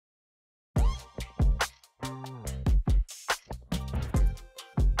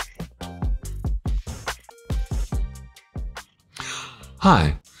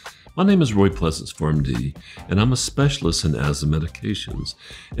Hi, my name is Roy Pleasance, PharmD, and I'm a specialist in asthma medications.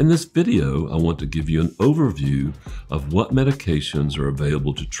 In this video, I want to give you an overview of what medications are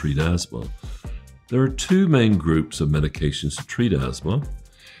available to treat asthma. There are two main groups of medications to treat asthma.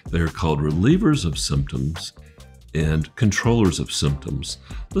 They are called relievers of symptoms and controllers of symptoms.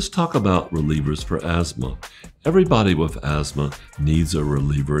 Let's talk about relievers for asthma. Everybody with asthma needs a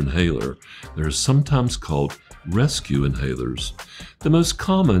reliever inhaler. They are sometimes called rescue inhalers. The most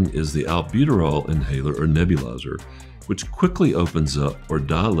common is the albuterol inhaler or nebulizer, which quickly opens up or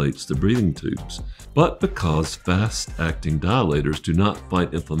dilates the breathing tubes. But because fast-acting dilators do not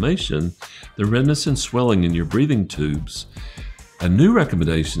fight inflammation, the redness and swelling in your breathing tubes, a new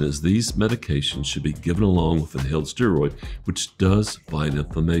recommendation is these medications should be given along with inhaled steroid, which does fight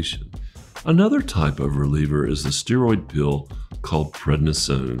inflammation. Another type of reliever is the steroid pill called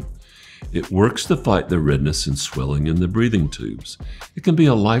prednisone. It works to fight the redness and swelling in the breathing tubes. It can be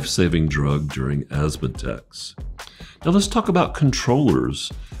a life-saving drug during asthma attacks. Now let's talk about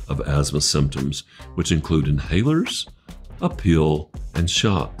controllers of asthma symptoms, which include inhalers, a pill, and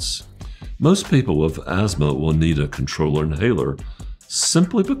shots. Most people with asthma will need a controller inhaler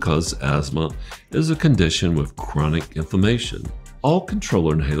simply because asthma is a condition with chronic inflammation. All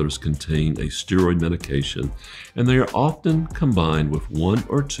controller inhalers contain a steroid medication, and they are often combined with one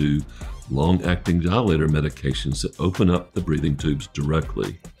or two long-acting dilator medications that open up the breathing tubes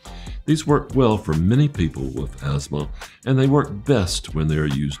directly. These work well for many people with asthma, and they work best when they are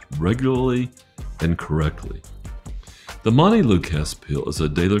used regularly and correctly. The montelukast pill is a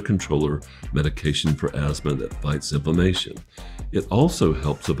daily controller medication for asthma that fights inflammation. It also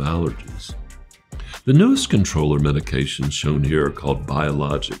helps with allergies. The newest controller medications shown here are called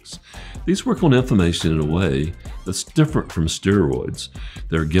biologics. These work on inflammation in a way that's different from steroids.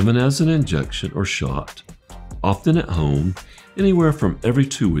 They're given as an injection or shot, often at home, anywhere from every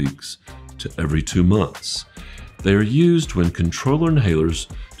 2 weeks to every 2 months. They are used when controller inhalers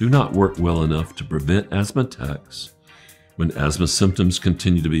do not work well enough to prevent asthma attacks, when asthma symptoms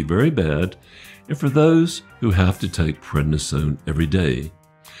continue to be very bad, and for those who have to take prednisone every day.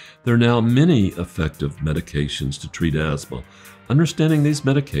 There are now many effective medications to treat asthma. Understanding these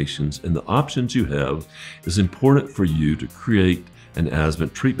medications and the options you have is important for you to create an asthma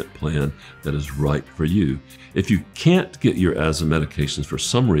treatment plan that is right for you. If you can't get your asthma medications for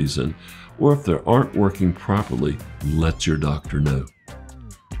some reason, or if they aren't working properly, let your doctor know.